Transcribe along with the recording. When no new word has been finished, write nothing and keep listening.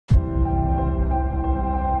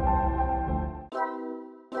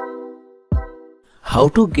How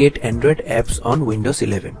to get Android apps on Windows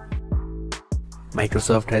 11.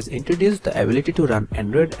 Microsoft has introduced the ability to run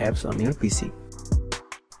Android apps on your PC.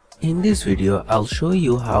 In this video, I'll show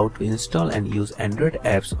you how to install and use Android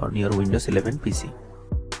apps on your Windows 11 PC.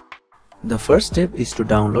 The first step is to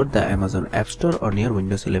download the Amazon App Store on your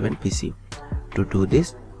Windows 11 PC. To do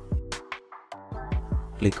this,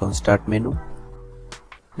 click on Start menu,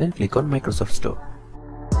 then click on Microsoft Store.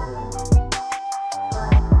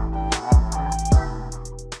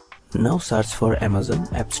 Now search for Amazon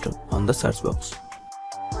App Store on the search box.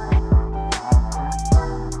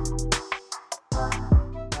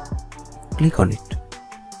 Click on it.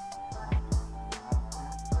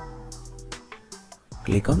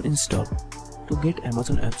 Click on Install. To get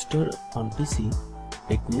Amazon App Store on PC,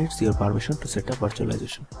 it needs your permission to set up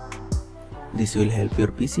virtualization. This will help your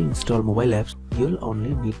PC install mobile apps. You'll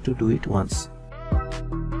only need to do it once.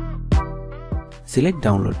 Select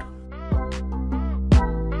Download.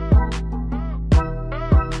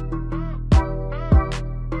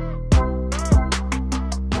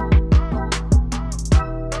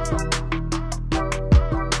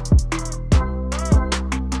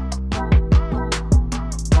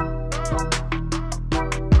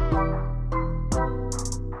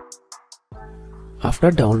 After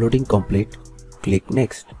downloading complete, click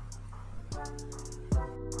Next.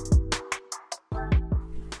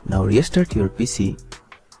 Now restart your PC.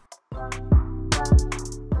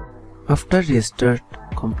 After restart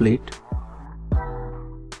complete,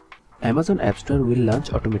 Amazon App Store will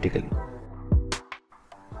launch automatically.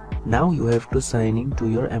 Now you have to sign in to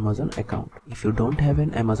your Amazon account. If you don't have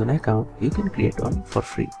an Amazon account, you can create one for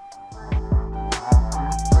free.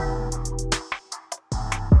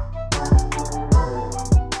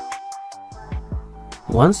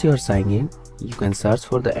 Once you are signed in, you can search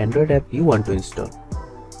for the Android app you want to install.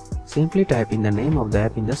 Simply type in the name of the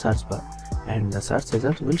app in the search bar and the search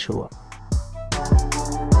result will show up.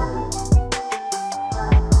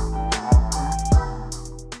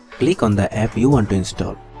 Click on the app you want to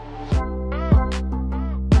install.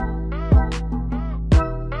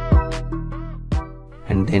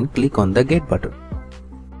 And then click on the Get button.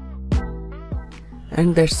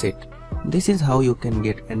 And that's it. This is how you can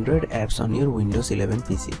get Android apps on your Windows 11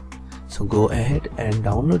 PC. So go ahead and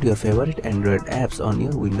download your favorite Android apps on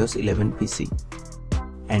your Windows 11 PC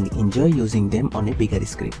and enjoy using them on a bigger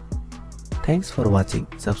screen. Thanks for watching.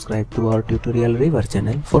 Subscribe to our tutorial reviewer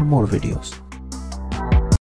channel for more videos.